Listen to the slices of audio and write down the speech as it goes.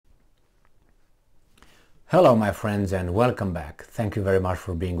Hello my friends and welcome back. Thank you very much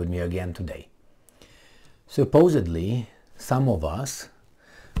for being with me again today. Supposedly some of us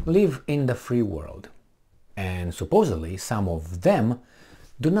live in the free world and supposedly some of them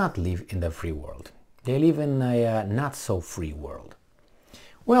do not live in the free world. They live in a not so free world.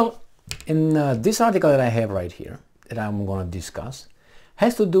 Well, in this article that I have right here that I'm going to discuss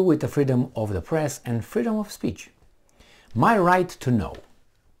has to do with the freedom of the press and freedom of speech. My right to know,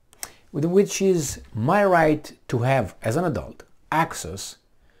 which is my right to have, as an adult, access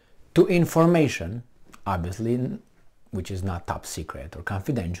to information, obviously, which is not top secret or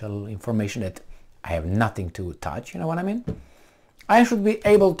confidential information that I have nothing to touch, you know what I mean? I should be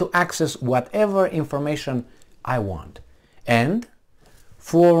able to access whatever information I want and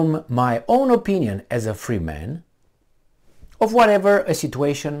form my own opinion as a free man of whatever a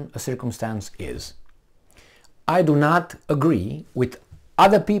situation, a circumstance is. I do not agree with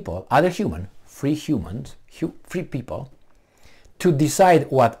other people, other free people, to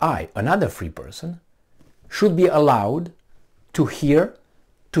decide what I, another free person, should be allowed to hear,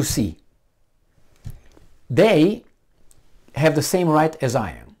 to see. They have the same right as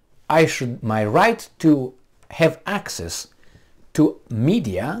I am. My right to have access to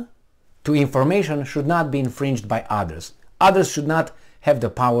media, to information, should not be infringed by others. Others should not have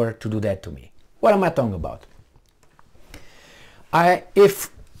the power to do that to me. What am I talking about? If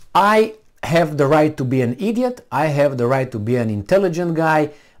I have the right to be an idiot, I have the right to be an intelligent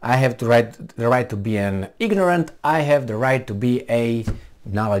guy, I have the right to be an ignorant, I have the right to be a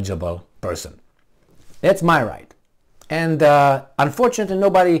knowledgeable person. That's my right. And unfortunately,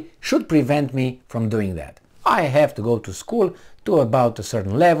 nobody should prevent me from doing that. I have to go to school to about a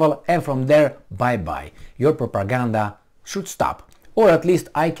certain level, and from there, bye-bye. Your propaganda should stop. Or at least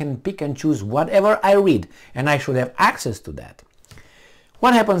I can pick and choose whatever I read, and I should have access to that.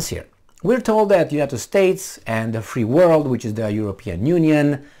 What happens here? We're told that the United States and the free world, which is the European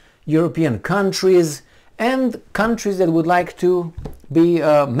Union, European countries, and countries that would like to be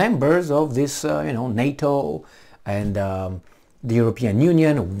members of this, NATO and the European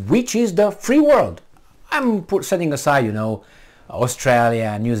Union, which is the free world. I'm setting aside,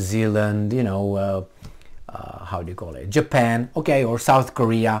 Australia, New Zealand, how do you call it? Japan, okay, or South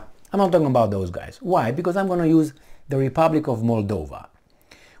Korea. I'm not talking about those guys. Why? Because I'm going to use the Republic of Moldova,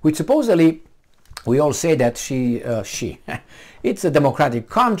 which supposedly we all say that it's a democratic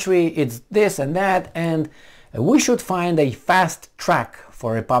country, it's this and that, and we should find a fast track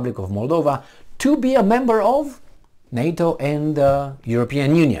for Republic of Moldova to be a member of NATO and the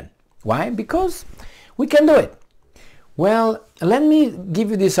European Union. Why? Because we can do it. Well, let me give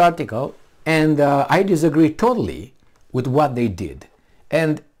you this article, and I disagree totally with what they did.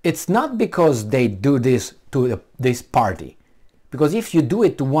 And it's not because they do this to this party. Because if you do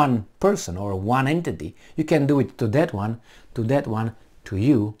it to one person or one entity, you can do it to that one, to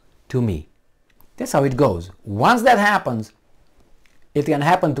you, to me. That's how it goes. Once that happens, it can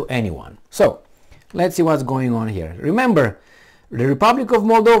happen to anyone. So, let's see what's going on here. Remember, the Republic of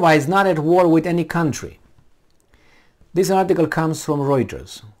Moldova is not at war with any country. This article comes from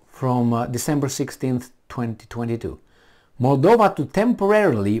Reuters, from December 16th, 2022. Moldova to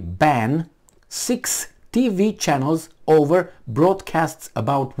temporarily ban 6 TV channels over broadcasts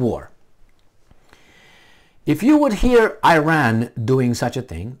about war. If you would hear Iran doing such a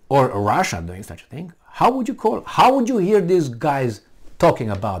thing, or Russia doing such a thing, how would you hear these guys talking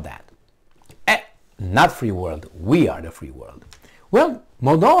about that? Not free world, we are the free world. Well,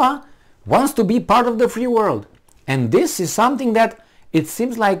 Moldova wants to be part of the free world, and this is something that it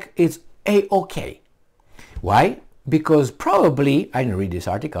seems like it's a-okay. Why? Because probably, I didn't read this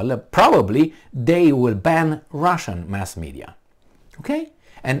article, probably they will ban Russian mass media. Okay?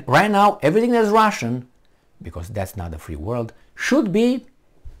 And right now, everything that's Russian, because that's not the free world, should be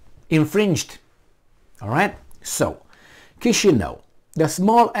infringed. Alright? So, Chisinau, the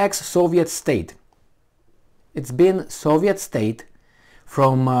small ex-Soviet state. It's been Soviet state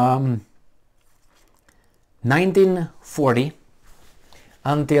from 1940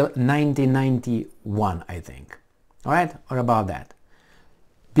 until 1991, I think. All right, or about that.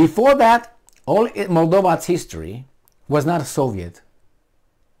 Before that, all Moldova's history was not Soviet.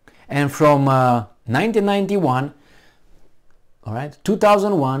 And from 1991, all right,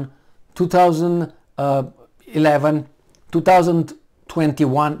 2001, 2011,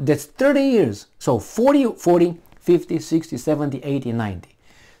 2021, that's 30 years. So 40, 50, 60, 70, 80, 90.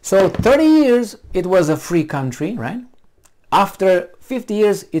 So 30 years, it was a free country, right? After 50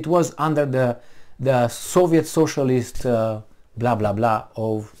 years, it was under the Soviet socialist blah blah blah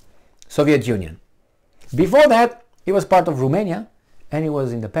of Soviet Union. Before that, it was part of Romania, and it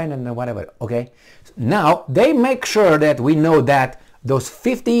was independent and whatever. Okay, now they make sure that we know that those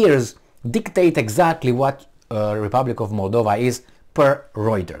 50 years dictate exactly what Republic of Moldova is per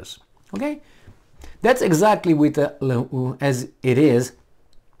Reuters. Okay, that's exactly with as it is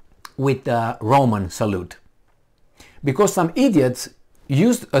with the Roman salute, because some idiots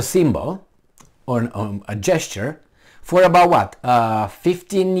used a symbol or a gesture for about what,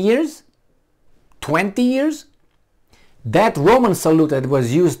 15 years, 20 years. That Roman salute that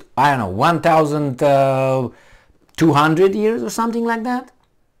was used, I don't know, 1,200 years or something like that,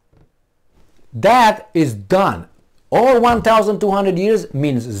 that is done. All 1,200 years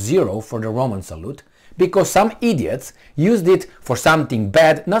means zero for the Roman salute, because some idiots used it for something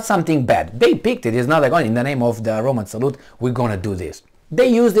bad. Not something bad, they picked it. It's not like, oh, in the name of the Roman salute we're gonna do this. They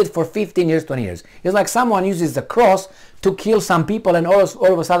used it for 15 years, 20 years. It's like someone uses the cross to kill some people, and all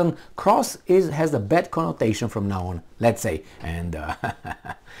of a sudden cross has a bad connotation from now on, let's say, and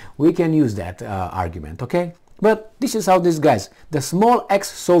we can use that argument, okay? But this is how these guys, the small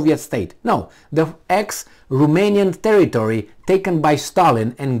ex-Soviet state, no, the ex-Romanian territory taken by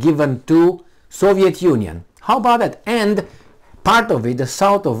Stalin and given to Soviet Union. How about that? And part of it, the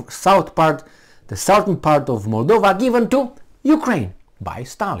southern part of Moldova, given to Ukraine by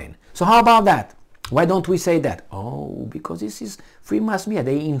Stalin. So how about that? Why don't we say that? Oh, because this is free mass media,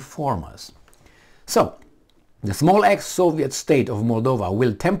 they inform us. So, the small ex-Soviet state of Moldova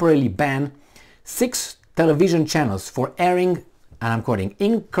will temporarily ban 6 television channels for airing, and I'm quoting,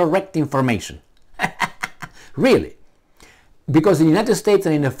 incorrect information. Really? Because in the United States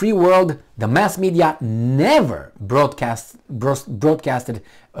and in the free world, the mass media never broadcasted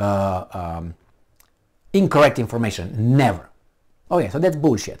incorrect information. Never. Okay, so that's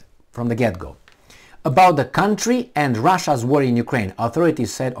bullshit from the get-go. About the country and Russia's war in Ukraine,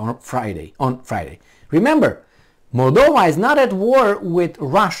 authorities said on Friday. Remember, Moldova is not at war with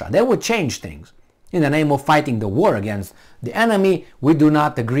Russia. That would change things. In the name of fighting the war against the enemy, we do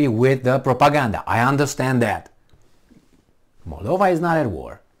not agree with the propaganda. I understand that. Moldova is not at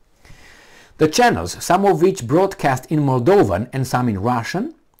war. The channels, some of which broadcast in Moldovan and some in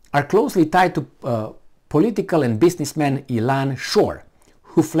Russian, are closely tied to political and businessman Ilan Shor,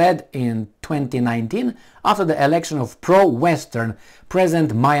 who fled in 2019 after the election of pro-Western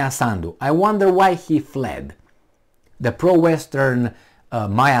President Maia Sandu. I wonder why he fled. The pro-Western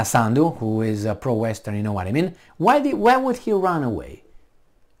Maia Sandu, who is pro-Western, you know what I mean, why would he run away?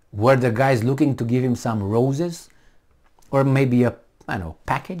 Were the guys looking to give him some roses? Or maybe a, I don't know,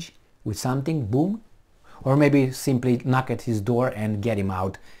 package with something, boom? Or maybe simply knock at his door and get him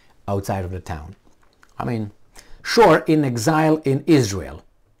outside of the town. I mean, Shor in exile in Israel.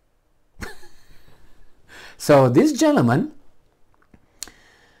 So this gentleman,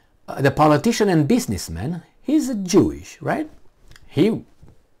 the politician and businessman, he's Jewish, right? He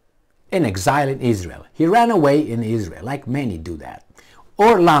in exile in Israel. He ran away in Israel, like many do that.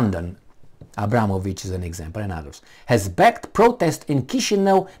 Or London, Abramovich is an example, and others, has backed protest in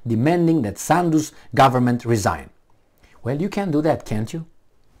Chisinau demanding that Sandu's government resign. Well, you can do that, can't you?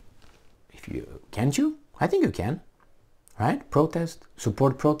 Can't you? I think you can, right? Protest,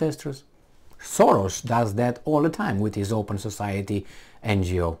 support protesters. Soros does that all the time with his Open Society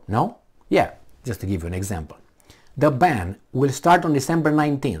NGO, no? Yeah, just to give you an example. The ban will start on December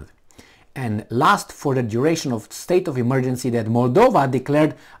 19th and last for the duration of state of emergency that Moldova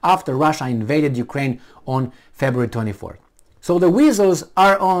declared after Russia invaded Ukraine on February 24th. So the weasels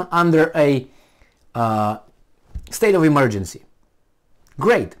are under a state of emergency.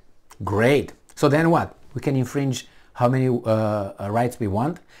 Great, great. So then what? We can infringe how many rights we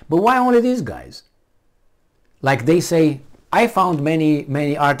want. But why only these guys? Like they say, I found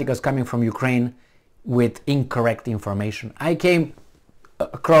many articles coming from Ukraine with incorrect information. I came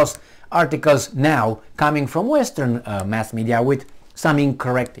across articles now coming from Western mass media with some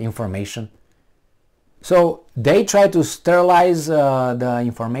incorrect information. So they try to sterilize the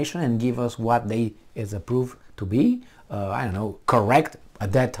information and give us what they is approved to be, I don't know, correct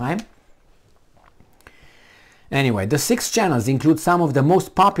at that time. Anyway, the 6 channels include some of the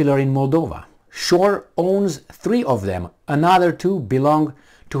most popular in Moldova. Shor owns 3 of them, another 2 belong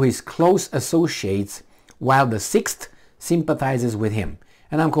to his close associates, while the 6th sympathizes with him.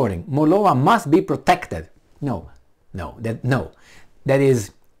 And I'm quoting, Moldova must be protected. No. That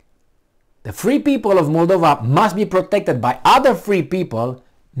is, the free people of Moldova must be protected by other free people,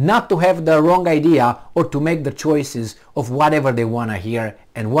 not to have the wrong idea or to make the choices of whatever they want to hear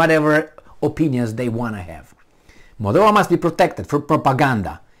and whatever opinions they want to have. Moldova must be protected from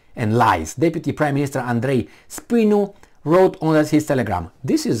propaganda and lies. Deputy Prime Minister Andrei Spinu wrote on his telegram,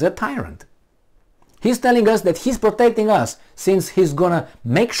 this is a tyrant. He's telling us that he's protecting us, since he's gonna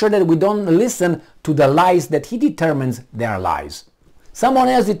make sure that we don't listen to the lies that he determines they are lies. Someone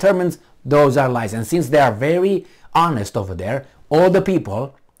else determines those are lies, and since they are very honest over there, all the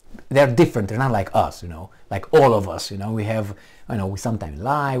people, they're different. They're not like us, you know, like all of us, you know. We have, you know, we sometimes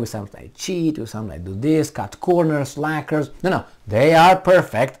lie, we sometimes cheat, we sometimes do this, cut corners, slackers. No, they are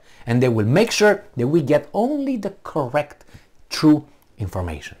perfect, and they will make sure that we get only the correct, true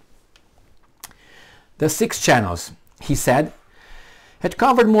information. The 6 channels, he said, had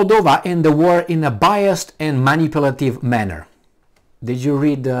covered Moldova in the war in a biased and manipulative manner. Did you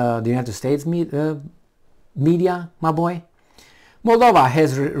read the United States media, my boy? Moldova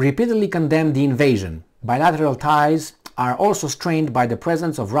has repeatedly condemned the invasion. Bilateral ties are also strained by the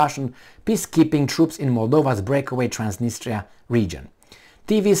presence of Russian peacekeeping troops in Moldova's breakaway Transnistria region.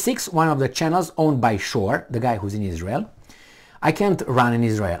 TV6, one of the channels owned by Shore, the guy who's in Israel. I can't run in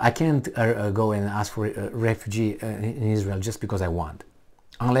Israel. I can't go and ask for a refugee in Israel just because I want.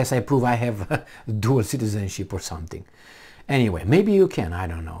 Unless I prove I have dual citizenship or something. Anyway, maybe you can, I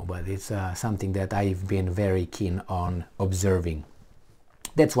don't know. But it's something that I've been very keen on observing.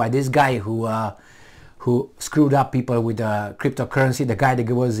 That's why this guy who screwed up people with cryptocurrency, the guy that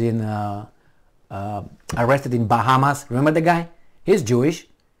was in arrested in Bahamas, remember the guy? He's Jewish.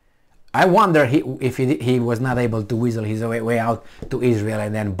 I wonder if he was not able to weasel his way out to Israel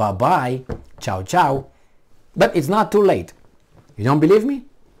and then bye-bye, ciao ciao. But it's not too late. You don't believe me?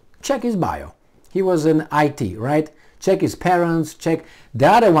 Check his bio. He was in IT, right? Check his parents, check the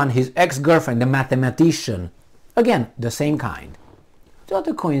other one, his ex-girlfriend, the mathematician. Again, the same kind. It's not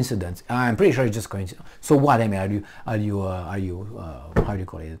a coincidence. I'm pretty sure it's just coincidence. So what, I mean, are you how do you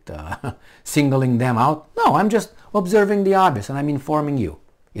call it, singling them out? No, I'm just observing the obvious and I'm informing you.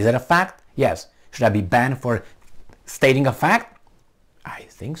 Is that a fact? Yes. Should I be banned for stating a fact? I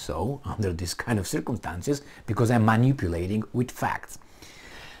think so, under this kind of circumstances, because I'm manipulating with facts.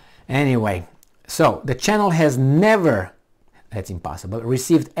 Anyway, so the channel has never, that's impossible,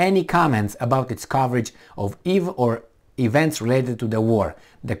 received any comments about its coverage of or events related to the war.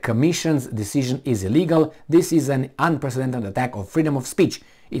 The Commission's decision is illegal. This is an unprecedented attack of freedom of speech,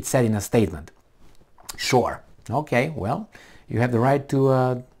 it said in a statement. Sure. Okay, well, you have the right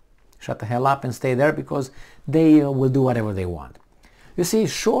to shut the hell up and stay there, because they will do whatever they want. You see,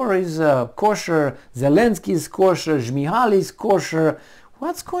 Shore is kosher, Zelensky is kosher, Zmihal is kosher.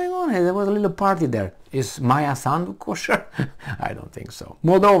 What's going on here? There was a little party there. Is Maya Sandu kosher? I don't think so.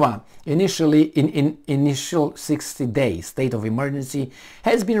 Moldova, initially in initial 60-day state of emergency,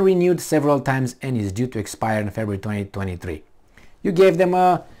 has been renewed several times and is due to expire in February 2023. You gave them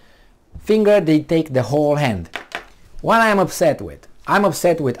a finger, they take the whole hand. What I'm upset with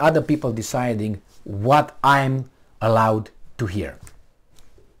other people deciding what I'm allowed to hear.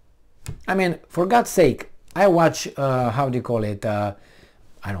 I mean, for God's sake, I watch, how do you call it, I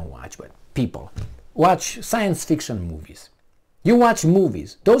don't watch, but people watch science fiction movies. You watch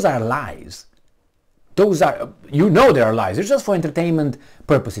movies, those are lies. Those are, you know they are lies, it's just for entertainment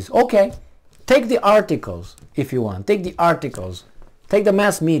purposes. Okay, take the articles if you want, take the articles, take the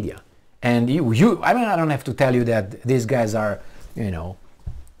mass media. And I mean, I don't have to tell you that these guys are, you know,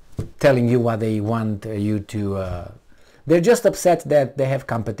 telling you what they want you to, they're just upset that they have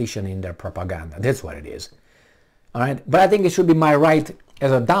competition in their propaganda. That's what it is. All right, but I think it should be my right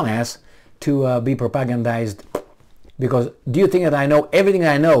as a dumbass to be propagandized, because do you think that I know everything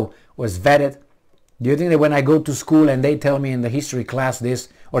I know was vetted? Do you think that when I go to school and they tell me in the history class this,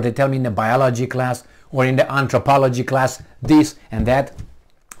 or they tell me in the biology class, or in the anthropology class this and that,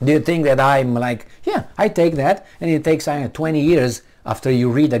 do you think that I'm like, yeah, I take that, and it takes 20 years after you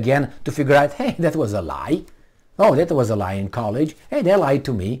read again to figure out, hey, that was a lie. Oh, that was a lie in college. Hey, they lied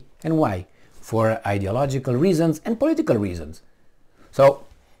to me. And why? For ideological reasons and political reasons. So,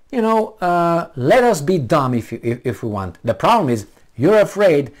 you know, let us be dumb if we want. The problem is you're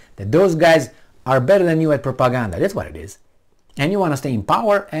afraid that those guys are better than you at propaganda. That's what it is. And you want to stay in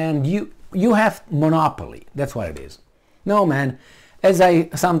power, and you have monopoly. That's what it is. No, man. As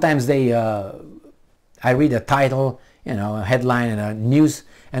sometimes I read a title, you know, a headline in a news,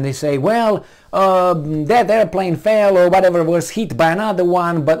 and they say, well, that airplane fell or whatever, was hit by another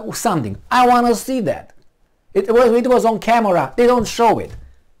one, but something. I want to see that. It was on camera. They don't show it.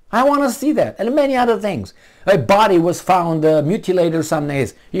 I want to see that, and many other things. A body was found mutilated or something.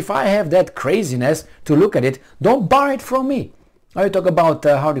 If I have that craziness to look at it, don't buy it from me. I talk about,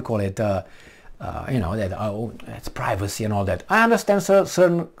 how do you call it, you know, that it's privacy and all that. I understand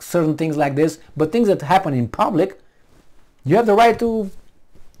certain things like this, but things that happen in public, you have the right to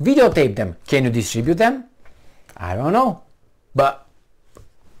videotape them. Can you distribute them? I don't know. But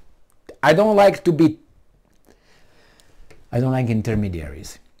I don't like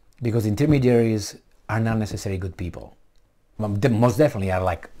intermediaries, because intermediaries are not necessarily good people. Well, they most definitely are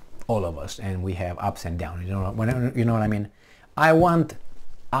like all of us, and we have ups and downs. You know what I mean? I want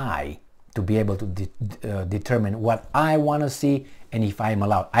to be able to determine what I want to see, and if I'm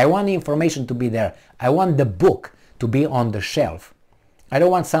allowed. I want the information to be there. I want the book to be on the shelf. I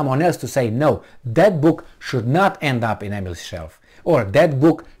don't want someone else to say, no, that book should not end up in Emil's shelf, or that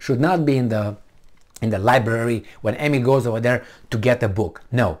book should not be in the library when Emil goes over there to get a book.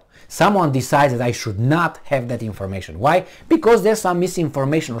 No. Someone decides that I should not have that information. Why? Because there's some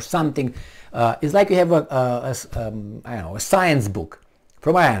misinformation or something. It's like you have I don't know, a science book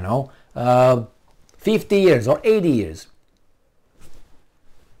from, I don't know, 50 years or 80 years.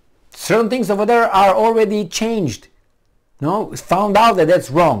 Certain things over there are already changed. No, it's found out that that's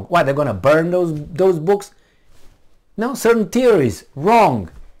wrong. What, they're going to burn those books? No, certain theories, wrong.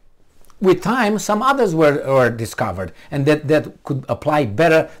 With time, some others were discovered, and that could apply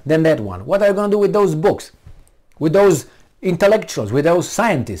better than that one. What are you going to do with those books? With those intellectuals, with those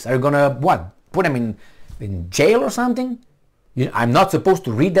scientists? Are you going to, what, put them in jail or something? I'm not supposed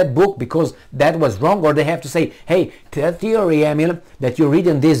to read that book because that was wrong, or they have to say, hey, the theory, Emil, that you read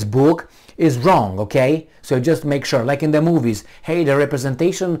in this book is wrong, okay? So just make sure, like in the movies, hey, the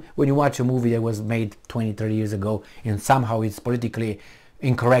representation, when you watch a movie that was made 20, 30 years ago, and somehow it's politically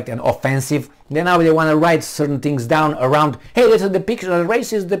incorrect and offensive, then now they want to write certain things down around, hey, this is a depiction of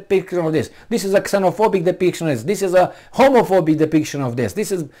racist depiction of this is a xenophobic depiction of this is a homophobic depiction of this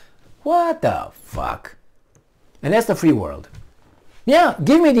is, what the fuck? And that's the free world. Yeah,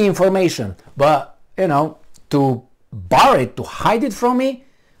 give me the information, but, you know, to bar it, to hide it from me,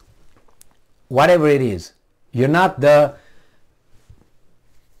 whatever it is, you're not the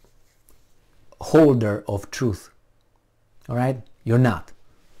holder of truth. All right? You're not.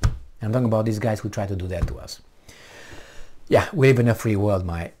 I'm talking about these guys who try to do that to us. Yeah, we live in a free world,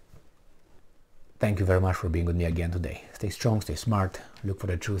 my. Thank you very much for being with me again today. Stay strong, stay smart, look for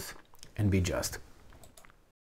the truth, and be just.